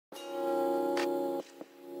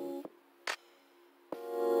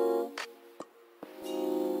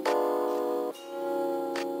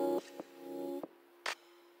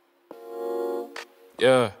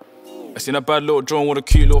Yeah, I seen a bad little drone with a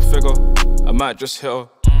cute little figure. I might just hit her.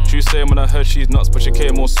 She saying when I heard she's nuts, but she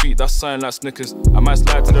came more sweet, that's something like Snickers. I might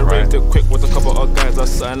slide to the rave, dip quick with a couple of guys, that's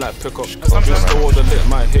something like pickup. Just the water lit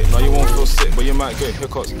might hit, now you won't feel sick, but you might get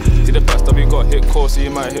hiccups. See the best that we got hit core, so you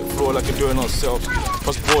might hit floor like you're doing up self.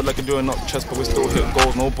 Cross board like you're doing up chest, but we still hit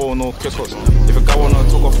goals, no ball, no kick-ups. If a guy wanna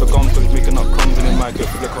talk off the gum, cause making up crumbs, then it might get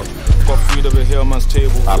flick up. Got food over here, man's table,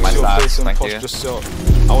 fix your face and posh yourself.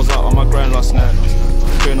 I was out on my grind last night.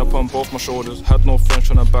 Pain up on both my shoulders, had no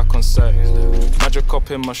French on the back on sight. Magic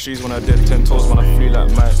up in my shoes when I did 10 toes when I flew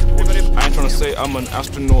like Mike. I ain't tryna say I'm an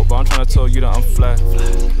astronaut, but I'm tryna tell you that I'm fly.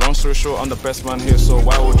 Long story short, I'm the best man here, so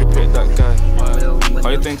why would you pick that guy? How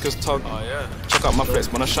you think it's tug? Check out my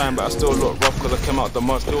flex, man I shine, but I still look rough cause I came out the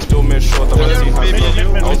mud. Still made sure that I see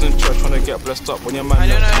how I was in church tryna get blessed up when your man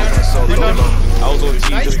left town tryna sell love. I was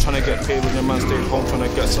OT just tryna get paid when your man stayed home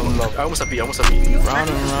tryna get some love. Almost a beat. Round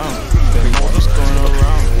and round, then more just going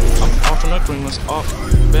around. I'm out tryna bring us up,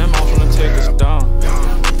 them out tryna take us down.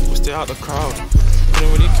 We stay out the crowd,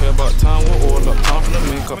 didn't really care about time, we're all up, time tryna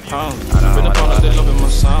make a pound. Been a pound like they loving my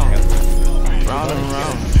sound. Round and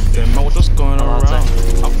round, them out just going around.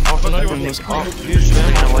 I'm out tryna bring us up,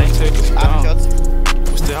 them out tryna take us down.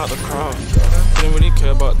 We stay out the crowd, didn't really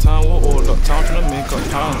care about time, we're all up, time tryna make a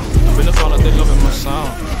pound. Been a pound like they loving my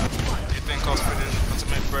sound. You think I was feeling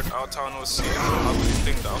bread out of town or sea. I really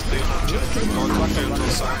think that I'll stay home chillin'. God can't play until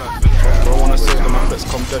something like this. Bro, when I say that my flex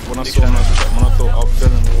come dead, when I saw man's check, man, I thought I was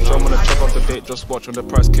villain. Show when I check off the date, just watch when the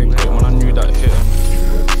price came hit, when I knew that it hit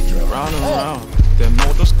him. Round and round, them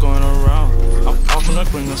all just going around. I'm out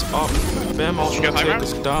tryna bring us up, them all tryna take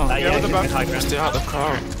us down. Stay out the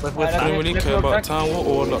crowd, I don't really care about time, we're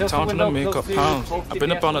all up, town tryna make a pound. I've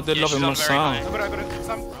been about that they loving my sound.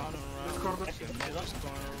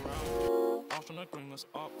 Tryna bring us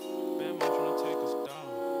up, them all tryna take us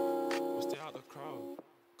down. We stay out the crowd,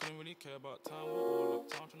 couldn't really care about time, we're all up,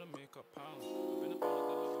 town tryna make a pound. I've been about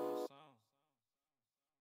the